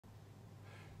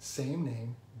Same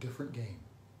name, different game.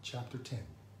 Chapter 10,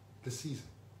 the season,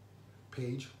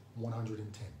 page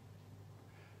 110.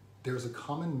 There's a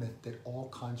common myth that all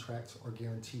contracts are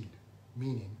guaranteed,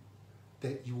 meaning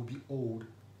that you will be owed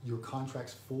your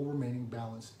contract's full remaining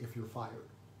balance if you're fired.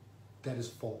 That is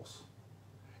false.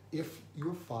 If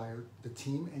you're fired, the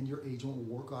team and your agent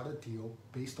will work out a deal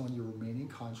based on your remaining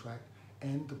contract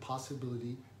and the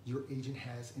possibility your agent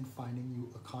has in finding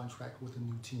you a contract with a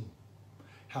new team.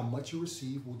 How much you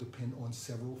receive will depend on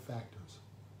several factors,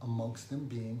 amongst them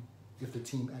being if the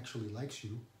team actually likes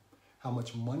you, how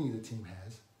much money the team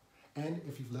has, and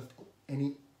if you've left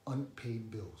any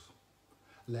unpaid bills.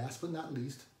 Last but not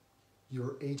least,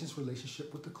 your agent's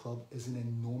relationship with the club is an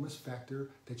enormous factor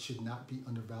that should not be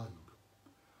undervalued.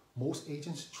 Most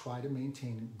agents try to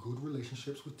maintain good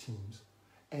relationships with teams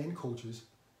and coaches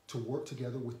to work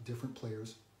together with different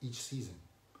players each season.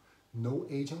 No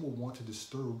agent will want to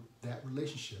disturb that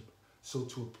relationship, so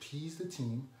to appease the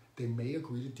team, they may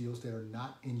agree to deals that are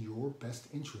not in your best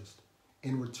interest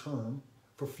in return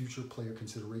for future player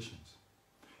considerations.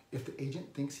 If the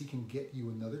agent thinks he can get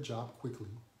you another job quickly,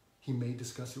 he may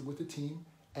discuss it with the team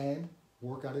and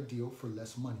work out a deal for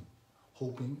less money,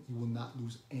 hoping you will not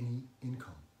lose any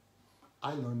income.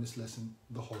 I learned this lesson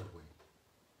the hard way.